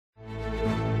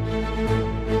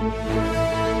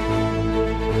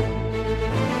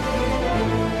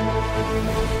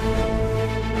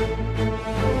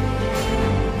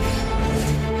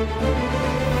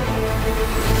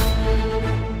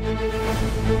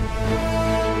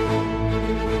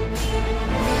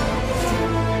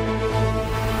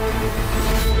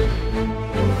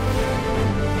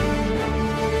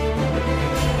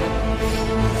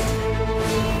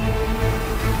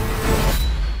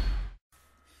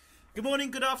Good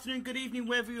morning, good afternoon, good evening,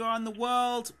 wherever you are in the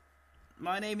world.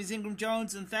 My name is Ingram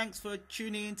Jones, and thanks for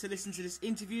tuning in to listen to this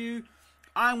interview.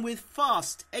 I'm with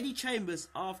Fast Eddie Chambers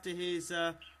after his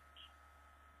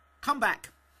comeback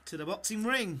to the boxing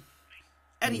ring.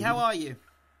 Eddie, how are you?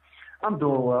 I'm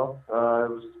doing well. It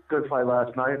was a good fight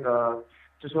last night.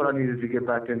 Just what I needed to get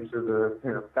back into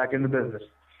back in the business.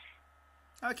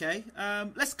 Okay,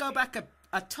 let's go back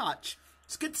a touch.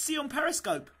 It's good to see you on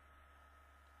Periscope.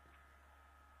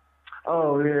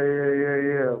 Oh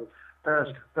yeah.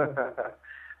 Periscope.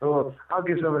 Well, I'll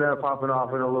get some of that popping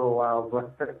off in a little while,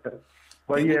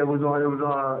 but yeah, it was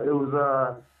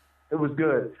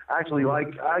good. I actually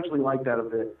like that a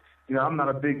bit. You know,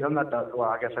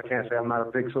 I guess I can't say I'm not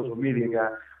a big social media guy,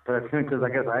 but because I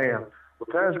guess I am. But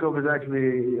Periscope is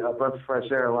actually a breath of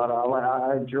fresh air.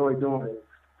 I enjoy doing it.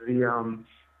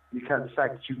 The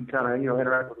fact that you can kind of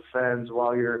interact with the fans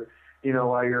while you're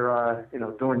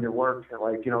doing your work,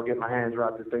 and get my hands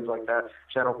wrapped and things like that.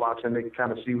 Shadow boxing, they can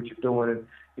kind of see what you're doing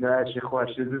and ask you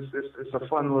questions. It's a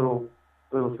fun little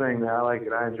thing. I like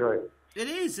it. I enjoy it. It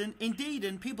is, and indeed,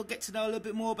 and people get to know a little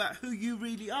bit more about who you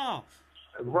really are.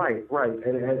 Right,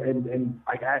 and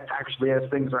actually as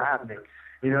things are happening,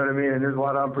 you know what I mean. And there's a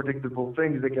lot of unpredictable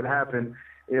things that can happen,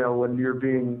 when you're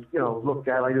being looked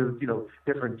at. Like there's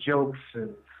different jokes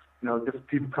and different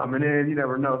people coming in. You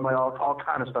never know. Like all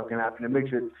kind of stuff can happen. It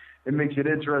makes it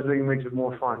interesting. It makes it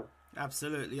more fun.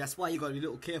 Absolutely. That's why you got to be a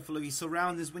little careful of your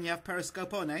surroundings when you have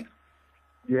Periscope on, eh?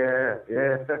 Yeah.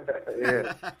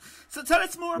 So tell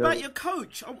us more about your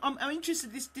coach. I'm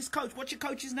interested. This coach. What's your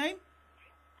coach's name?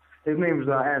 His name is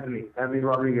Anthony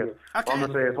Rodriguez. Okay. I'm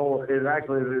gonna say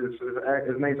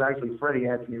his name's actually Freddie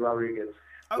Anthony Rodriguez.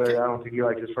 Okay. But I don't think he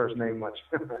likes his first name much.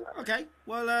 Okay.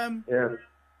 Well. Yeah.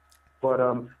 But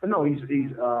no, he's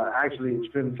actually an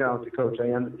extremely talented coach.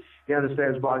 He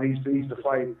understands body. He used to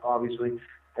fight, obviously,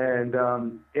 and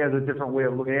he has a different way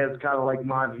of looking. He has kind of like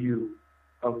my view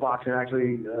of boxing.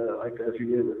 Actually,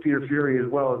 Peter Fury as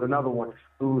well is another one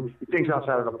who he thinks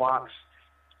outside of the box,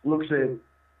 looks at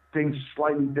things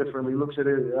slightly differently. Looks at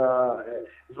it.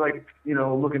 It's like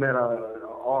looking at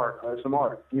some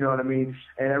art. You know what I mean?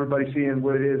 And everybody seeing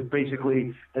what it is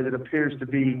basically as it appears to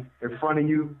be in front of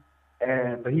you.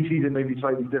 But he sees it maybe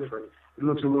slightly different. It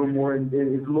looks a little more.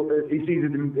 He sees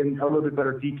it in a little bit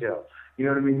better detail. You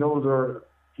know what I mean?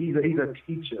 He's a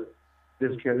teacher.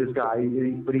 This guy,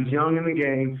 but he's young in the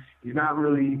game. He's not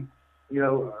really,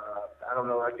 I don't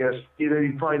know. I guess either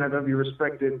he's probably not going to be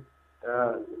respected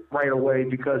right away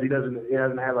because he doesn't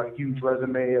have a huge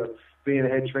resume of being a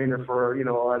head trainer for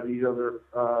a lot of these other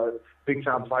big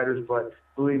time fighters. But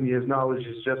believe me, his knowledge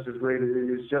is just as great.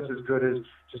 It's just as good as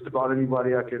just about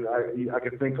anybody I can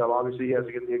think of. Obviously, he has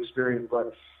to get the experience,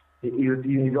 but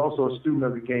he's also a student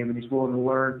of the game, and he's willing to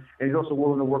learn, and he's also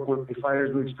willing to work with the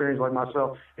fighters with experience like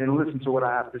myself and listen to what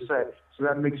I have to say. So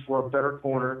that makes for a better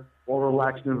corner, more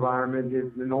relaxed environment.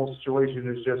 The whole situation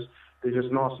is just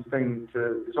an awesome thing.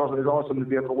 It's awesome to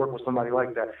be able to work with somebody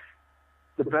like that.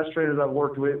 The best trainers I've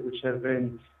worked with, which have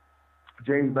been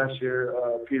James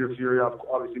Bashir, Peter Fury,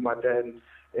 obviously my dad,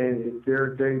 and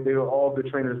they were all good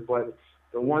trainers. But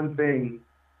the one thing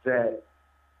that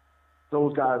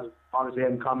those guys obviously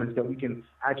had in common is that we can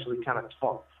actually kind of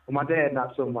talk. Well, my dad,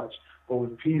 not so much, but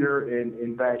with Peter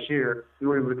and Bashir, we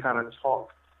were able to kind of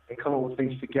talk and come up with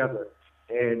things together.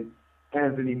 And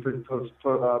Anthony possesses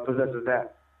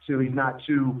that. So he's not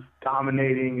too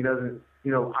dominating. He doesn't, I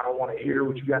don't want to hear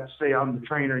what you got to say. I'm the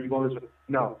trainer. You want to listen?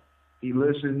 No. He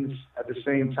listens at the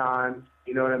same time,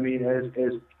 you know what I mean, as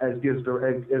gives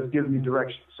me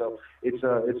direction. So it's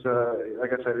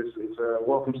like I said, it's a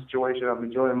welcome situation. I'm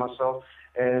enjoying myself,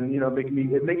 and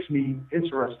it makes me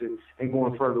interested in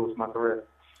going further with my career.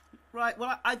 Right.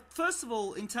 Well, I first of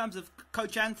all, in terms of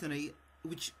Coach Anthony,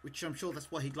 which I'm sure that's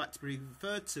what he'd like to be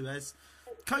referred to as,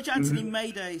 Coach Anthony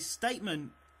made a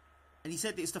statement, and he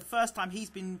said that it's the first time he's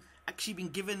been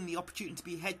given the opportunity to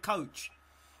be head coach.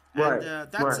 And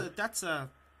right.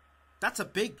 That's a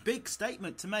big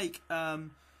statement to make.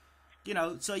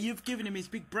 So you've given him his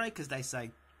big break, as they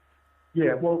say.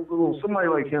 Yeah, well, somebody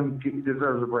like him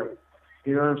deserves a break.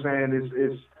 You know what I'm saying?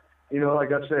 It's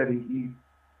like I said, he's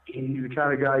the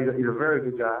kind of guy. He's a very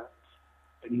good guy,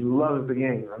 and he loves the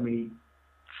game. I mean,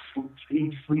 he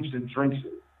eats, sleeps, and drinks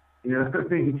it. You know what I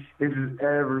mean? It's just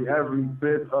every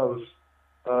bit of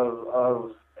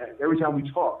every time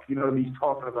we talk. You know what I mean? He's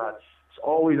talking about it. It's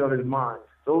always on his mind.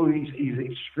 So he's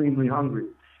extremely hungry,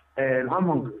 and I'm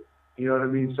hungry. You know what I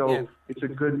mean? So yeah. It's a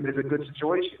good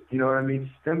situation. You know what I mean?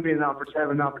 Them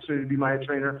having an opportunity to be my head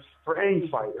trainer for any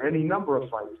fight, or any number of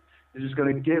fights, is just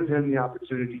going to give him the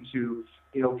opportunity to,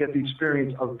 get the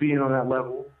experience of being on that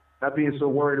level not being so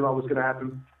worried about what's going to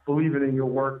happen, believing in your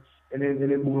work, and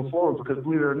then moving forward. Because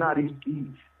believe it or not,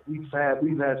 we've had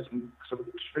some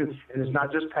experience, and it's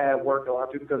not just pad work. A lot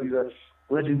of people, because he's a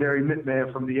legendary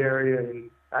mittman from the area, and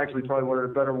actually probably one of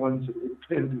the better ones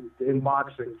in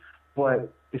boxing.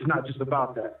 But it's not just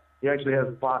about that. He actually has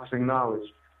boxing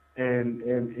knowledge, and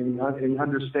he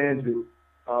understands it.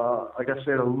 Like I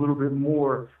said, a little bit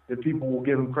more than people will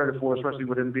give him credit for, especially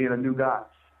with him being a new guy.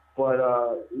 But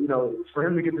for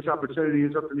him to get this opportunity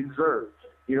is something he deserves.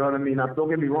 You know what I mean? Now, don't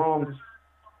get me wrong.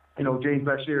 James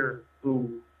Bashir,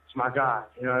 who is my guy.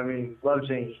 You know what I mean? Love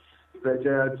James. Love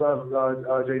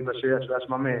James Bashir. That's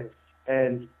my man.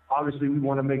 And obviously, we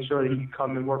want to make sure that he can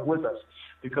come and work with us,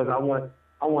 because I want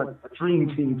a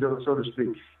dream team, so to speak.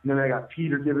 And then I got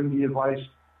Peter giving me advice,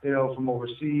 from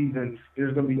overseas, and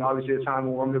there's going to be obviously a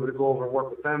time where I'm able to go over and work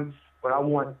with them. But I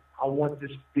want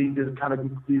this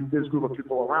group of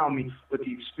people around me with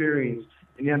the experience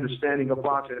and the understanding of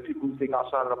boxing, and people who think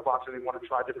outside of the boxing, they want to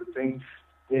try different things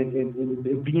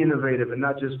and be innovative and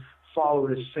not just follow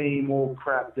the same old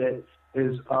crap that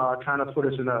is kind of put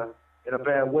us in a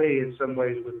bad way in some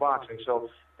ways with boxing.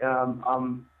 So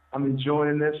I'm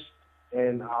enjoying this,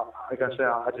 and like I said,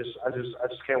 I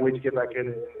just can't wait to get back in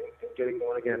and get it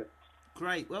going again.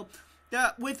 Great. Well,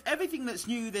 with everything that's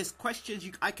new, there's questions.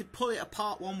 I could pull it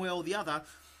apart one way or the other.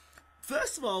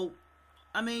 First of all,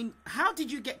 I mean, how did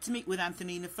you get to meet with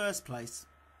Anthony in the first place?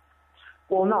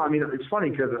 Well, no, I mean, it's funny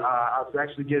because I was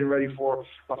actually getting ready for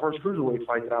my first cruiserweight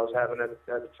fight that I was having at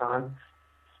the time.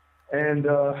 And,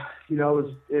 it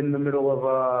was in the middle of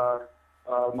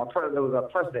there was a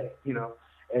press day,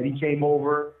 and he came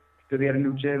over because he had a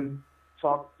new gym.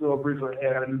 Talked a little briefly. Hey,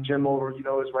 I got a new gym over,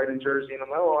 it's right in Jersey. And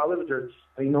I'm like, oh, I live in Jersey.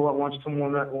 And you know what? Why don't you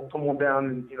come on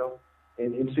down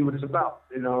and see what it's about,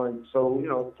 And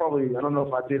so, probably, I don't know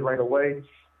if I did right away.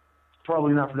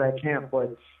 Probably not for that camp,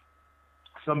 but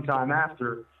sometime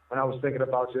after, when I was thinking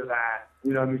about just,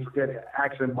 forget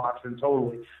accent boxing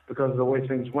totally, because of the way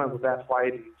things went with that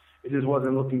fight, it just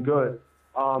wasn't looking good.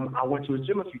 I went to his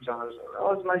gym a few times.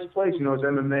 Oh, it's a nice place. It's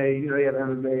MMA. They have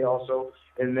MMA also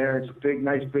in there. It's a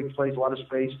nice big place, a lot of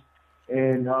space.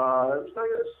 And it's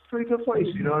a pretty good place,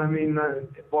 you know what I mean?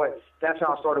 But that's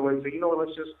how I started with it.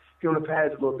 Let's just get on the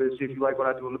pads a little bit, see if you like what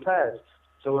I do on the pads.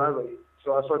 So I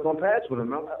started going pads with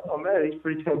him. I'm like, oh, man, he's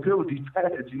pretty damn good with these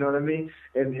pads, you know what I mean?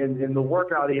 And the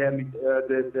workout he had me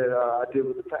that I did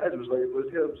with the pads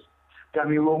was got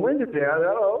me a little winded there. I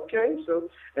thought, oh, okay. So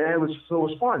it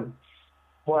was fun.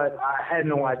 But I had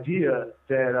no idea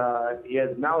that he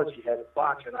had the knowledge he had of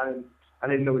boxing. I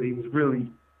didn't know that he was really,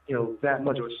 that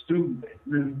much of a student,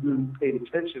 really paid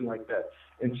attention like that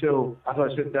until I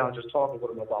started sitting down and just talking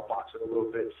with him about boxing a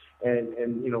little bit and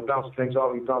bouncing things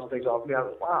off me. I was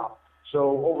like, wow.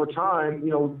 So over time,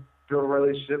 build a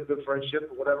relationship, good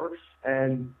friendship or whatever,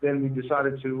 and then we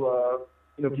decided to,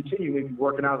 continue maybe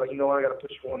working out. Like, I got to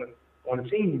put you on a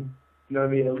team, at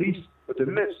least with the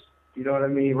mitts, what I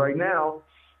mean, right now.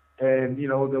 And,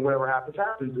 then whatever happens.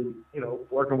 And,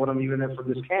 working with him even for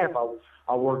this camp,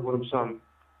 I'll work with him some.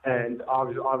 And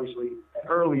obviously,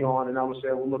 early on, and I would say,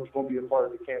 well, look, you're going to be a part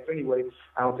of the camp anyway.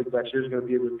 I don't think Bashir's going to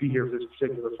be able to be here for this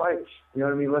particular fight. You know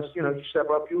what I mean? Let's, you step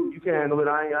up. You can handle it.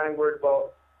 I ain't worried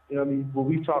about, what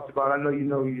we've talked about. I know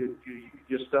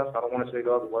your stuff. I don't want to say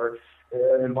the other word.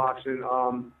 In boxing,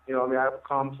 I'm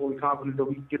fully confident that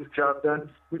we can get the job done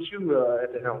with you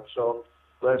at the helm. So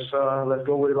let's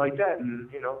go with it like that, and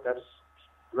that's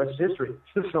the rest is history.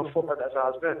 So far, that's how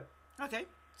it's been. Okay,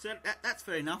 so that's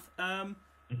fair enough.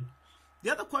 The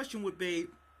other question would be,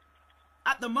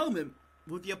 at the moment,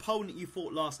 with the opponent you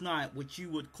fought last night, which you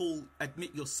would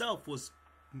admit yourself was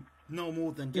no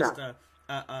more than just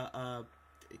a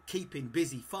keeping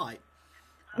busy fight.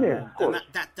 Yeah, of course.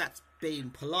 And that's being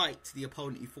polite to the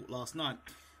opponent you fought last night.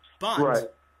 But, right.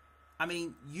 I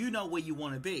mean, where you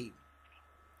want to be.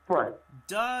 Right.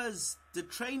 Does the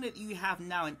trainer that you have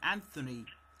now in Anthony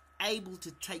able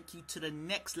to take you to the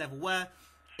next level where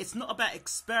it's not about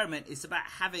experiment, it's about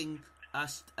having a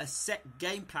set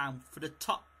game plan for the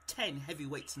top 10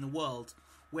 heavyweights in the world,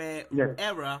 where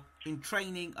error in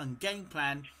training and game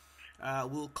plan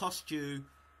will cost you,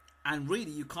 and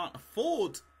really you can't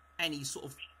afford any sort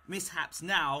of mishaps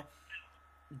now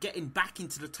getting back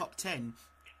into the top 10.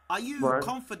 Are you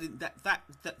confident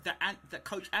that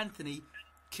Coach Anthony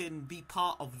can be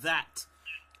part of that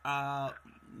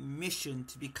mission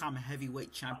to become a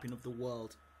heavyweight champion of the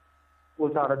world?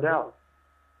 Without a doubt.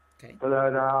 Okay. But I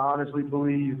honestly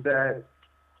believe that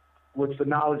with the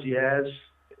knowledge he has,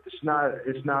 I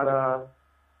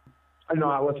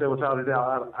would say without a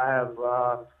doubt, I have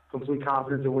complete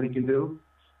confidence in what he can do,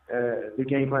 the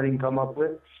game plan he can come up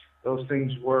with. Those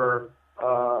things were,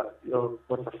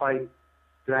 what the fight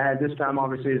that I had this time,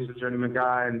 obviously, it's a journeyman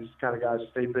guy, and it's kind of guys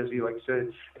stay busy, like I said,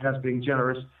 and that's being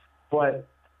generous. But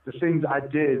the things I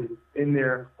did in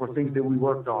there were things that we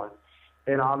worked on.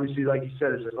 And obviously, like you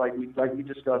said, it's just like we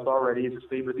discussed already, it's a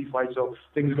stay busy fight, so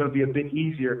things are going to be a bit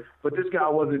easier. But this guy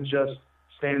wasn't just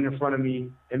standing in front of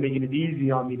me and making it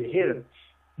easy on me to hit him.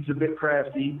 He's a bit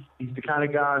crafty. He's the kind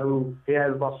of guy who he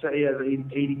has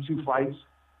 82 fights.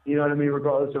 You know what I mean?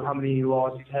 Regardless of how many he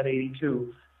lost, he's had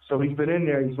 82. So he's been in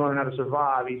there. He's learning how to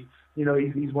survive.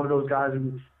 He's one of those guys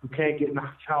who can't get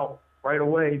knocked out right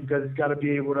away because he's got to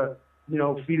be able to,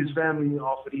 feed his family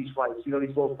off of these fights. These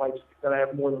little fights that I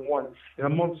have more than one in a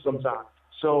month sometimes.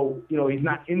 So, he's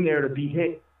not in there to be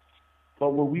hit.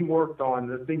 But what we worked on,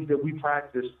 the things that we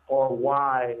practiced are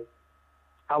why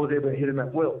I was able to hit him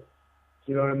at will.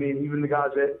 You know what I mean? Even the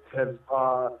guys that have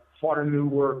fought him who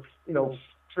were,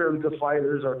 fairly good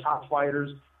fighters or top fighters,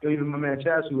 even my man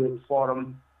Chaz who had fought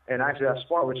him, and actually I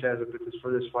sparred with Chaz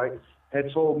for this fight,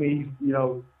 had told me,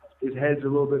 his head's a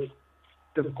little bit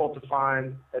difficult to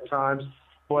find at times,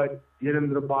 but you hit him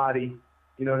to the body,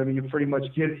 you know what I mean? You pretty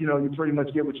much get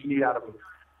what you need out of him.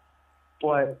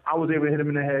 But I was able to hit him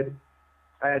in the head.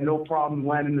 I had no problem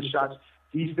landing the shots.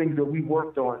 These things that we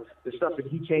worked on, the stuff that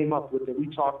he came up with, that we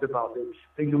talked about, the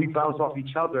things that we bounced off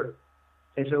each other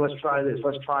and said, let's try this,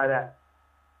 let's try that.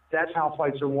 That's how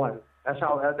fights are won. That's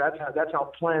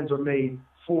how plans are made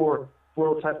for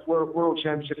world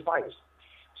championship fights.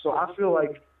 So I feel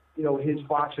like, his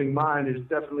boxing mind is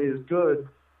definitely as good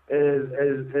as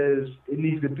it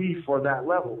needs to be for that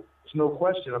level. There's no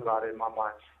question about it in my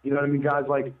mind. You know what I mean? Guys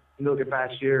like, look at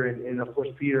Bashir and of course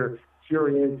Peter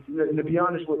Fury, and to be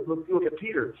honest, look at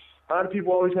Peter. A lot of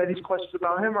people always had these questions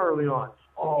about him early on.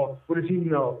 Oh, what does he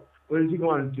know? What is he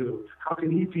going to do? How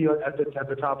can he be at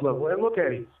the top level? And look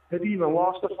at him. Has he even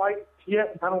lost a fight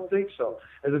yet? I don't think so.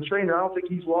 As a trainer, I don't think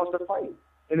he's lost a fight.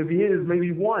 And if he is,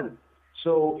 maybe one.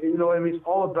 So, what I mean? It's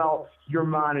all about your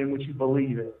mind and what you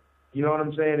believe in. You know what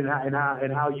I'm saying? And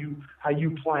how you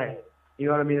plan. You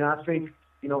know what I mean? And I think,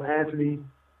 Anthony,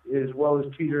 as well as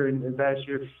Peter and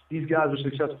Bashir, these guys are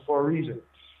successful for a reason.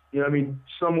 You know what I mean?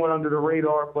 Somewhat under the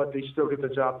radar, but they still get the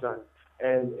job done.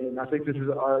 And I think this is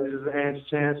Ant's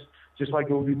chance, just like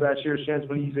it will be Bashir's chance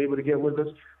when he's able to get with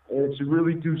us, and to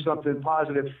really do something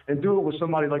positive and do it with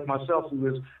somebody like myself who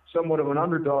is somewhat of an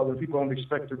underdog and people don't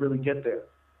expect to really get there.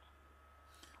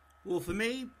 Well, for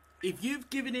me, if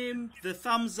you've given him the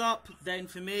thumbs up, then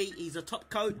for me, he's a top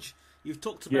coach. You've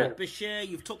talked about Bashir,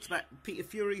 you've talked about Peter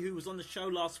Fury, who was on the show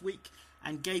last week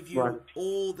and gave you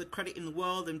all the credit in the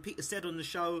world. And Peter said on the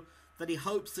show that he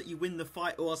hopes that you win the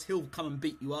fight or else he'll come and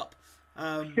beat you up.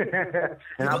 And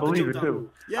I believe it too.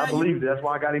 Yeah, I believe it. That's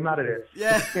why I got him out of there.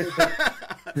 Yeah.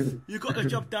 You got the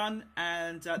job done,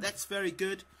 and that's very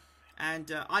good.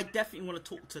 And I definitely want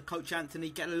to talk to Coach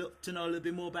Anthony, get to know a little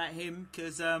bit more about him,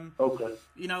 because,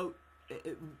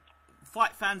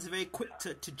 fight fans are very quick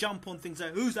to jump on things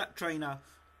like, who's that trainer?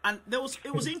 And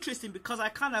it was interesting because I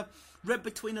kind of read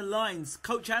between the lines.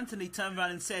 Coach Anthony turned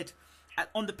around and said,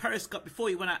 on the Periscope before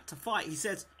he went out to fight, he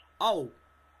says, I'm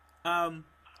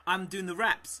doing the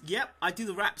raps. Yep, I do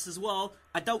the raps as well.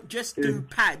 I don't just do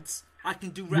pads. I can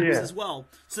do raps as well.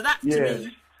 So that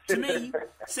to me,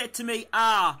 said to me,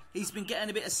 he's been getting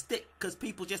a bit of stick because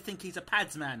people just think he's a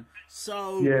pads man.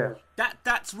 So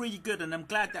that's really good, and I'm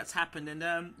glad that's happened. And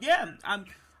I'm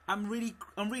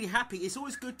really happy. It's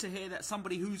always good to hear that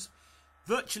somebody who's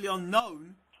virtually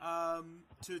unknown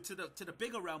to the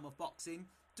bigger realm of boxing,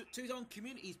 to his own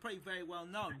community, is probably very well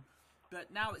known.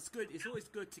 But now it's good. It's always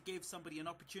good to give somebody an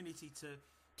opportunity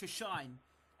to shine,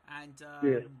 and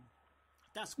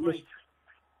that's great.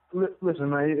 Listen,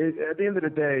 man. At the end of the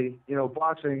day,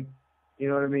 boxing, you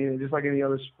know what I mean, just like any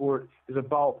other sport, is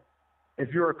about,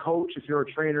 if you're a coach, if you're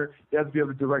a trainer, you have to be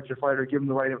able to direct your fighter, give him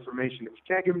the right information. If you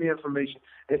can't give him the information,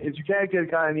 if you can't get a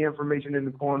guy any information in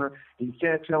the corner, and you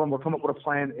can't tell him or come up with a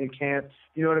plan and can't,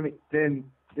 you know what I mean, then,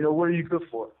 what are you good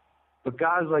for? But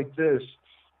guys like this,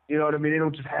 you know what I mean, they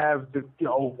don't just have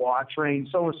I trained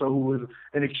so-and-so who was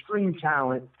an extreme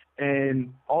talent,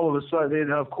 and all of a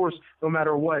sudden, of course, no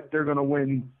matter what, they're going to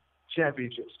win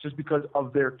championships just because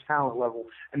of their talent level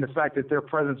and the fact that their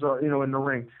presence are, in the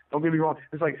ring. Don't get me wrong.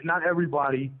 It's like not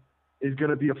everybody is going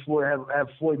to be have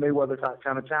Floyd Mayweather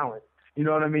kind of talent. You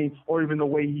know what I mean? Or even the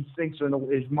way he thinks in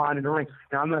his mind in the ring.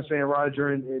 Now, I'm not saying Roger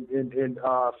and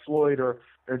Floyd or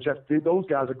Jeff, those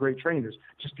guys are great trainers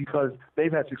just because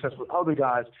they've had success with other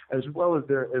guys as well as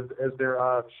their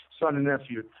son and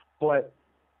nephew. But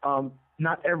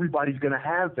not everybody's going to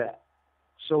have that.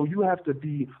 So you have to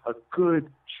be a good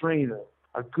trainer,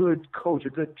 a good coach, a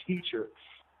good teacher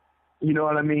You know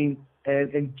what I mean?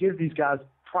 And give these guys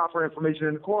proper information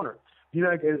in the corner. You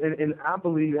know, and I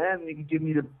believe Anthony can give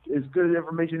me as good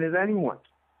information as anyone.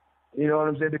 You know what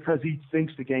I'm saying? Because he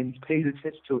thinks the game. He pays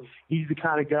attention to it. He's the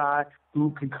kind of guy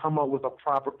who can come up with a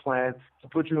proper plan to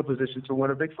put you in a position to win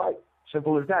a big fight.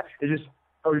 Simple as that. It's just,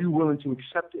 are you willing to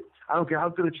accept it? I don't care how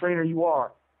good a trainer you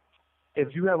are.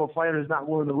 If you have a fighter that's not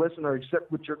willing to listen or accept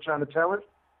what you're trying to tell him,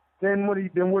 then what is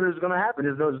going to happen?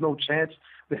 There's no chance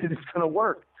that it's going to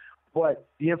work. But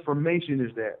the information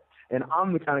is there. And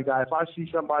I'm the kind of guy, if I see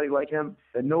somebody like him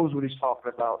that knows what he's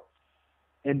talking about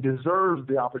and deserves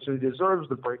the opportunity, deserves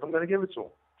the break, I'm going to give it to him.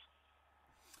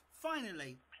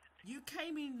 Finally, you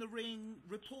came in the ring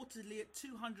reportedly at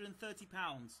 230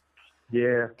 pounds.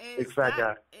 Yeah, big fat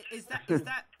guy. Is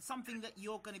that something that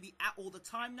you're going to be at all the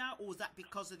time now, or is that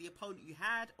because of the opponent you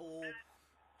had, or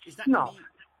is that no?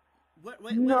 Where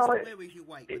was your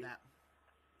weight with that?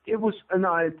 It was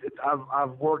no.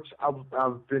 I've worked.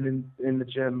 I've been in the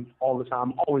gym all the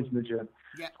time. Always in the gym.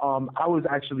 Yeah. I was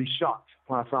actually shocked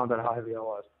when I found out how heavy I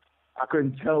was. I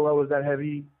couldn't tell I was that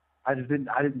heavy. I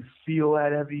didn't feel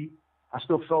that heavy. I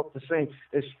still felt the same.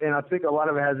 And I think a lot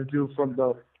of it has to do from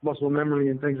the muscle memory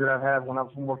and things that I've had when I'm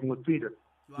working with Peter.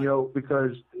 Right. You know,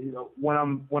 because when I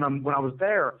was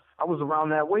there, I was around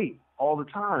that weight all the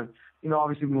time. You know,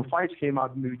 obviously when fights came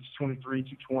out, maybe 223,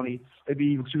 220, maybe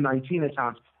even 219 at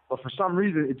times. But for some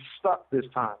reason, it stuck this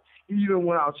time. Even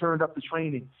when I turned up the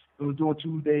training, I was doing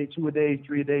 2 a day, 3 a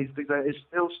day, things like that. It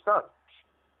still stuck.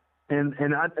 And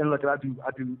look, I do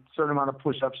a certain amount of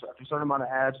push-ups, I do a certain amount of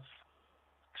abs, a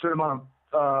certain amount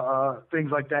of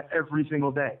things like that every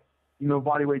single day. You know,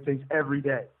 body weight things every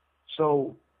day.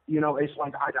 So, you know, it's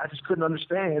like I just couldn't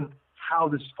understand how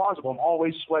this is possible. I'm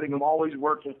always sweating. I'm always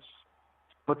working.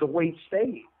 But the weight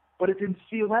stayed. But it didn't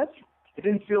feel heavy. It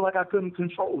didn't feel like I couldn't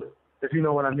control it, if you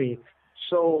know what I mean.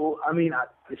 So, I mean,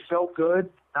 it felt good.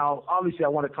 Now, obviously, I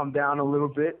want to come down a little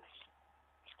bit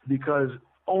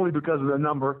only because of the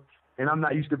number, and I'm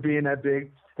not used to being that big.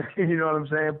 You know what I'm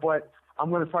saying? But I'm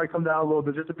going to probably come down a little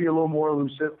bit just to be a little more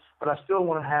elusive. But I still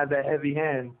want to have that heavy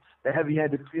hand,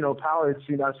 power I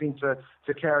seem to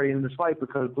carry in this fight,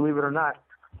 because, believe it or not,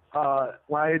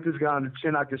 when I hit this guy on the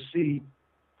chin, I could see,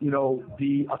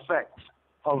 the effects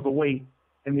of the weight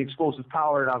and the explosive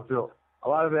power that I've built. A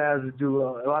lot of it has to do,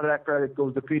 a lot of that credit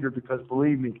goes to Peter, because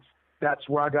believe me, that's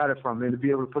where I got it from. And to be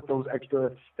able to put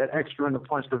that extra in the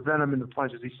punch, the venom in the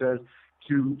punch, as he says,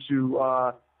 to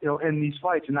end these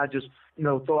fights, and not just,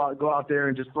 go out there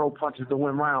and just throw punches to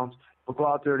win rounds, but go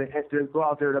out there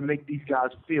to make these guys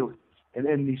feel it and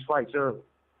end these fights early.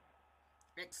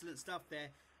 Excellent stuff there.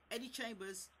 Eddie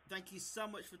Chambers, thank you so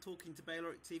much for talking to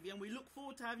Baylor TV, and we look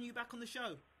forward to having you back on the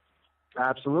show.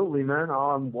 Absolutely, man.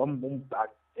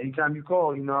 Anytime you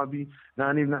call, I'll be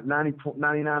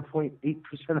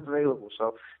 99.8% available.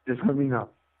 So just let me know.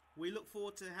 We look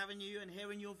forward to having you and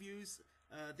hearing your views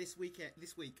this week.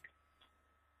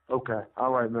 Okay.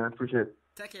 All right, man. Appreciate it.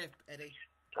 Take care, Eddie.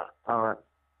 All right.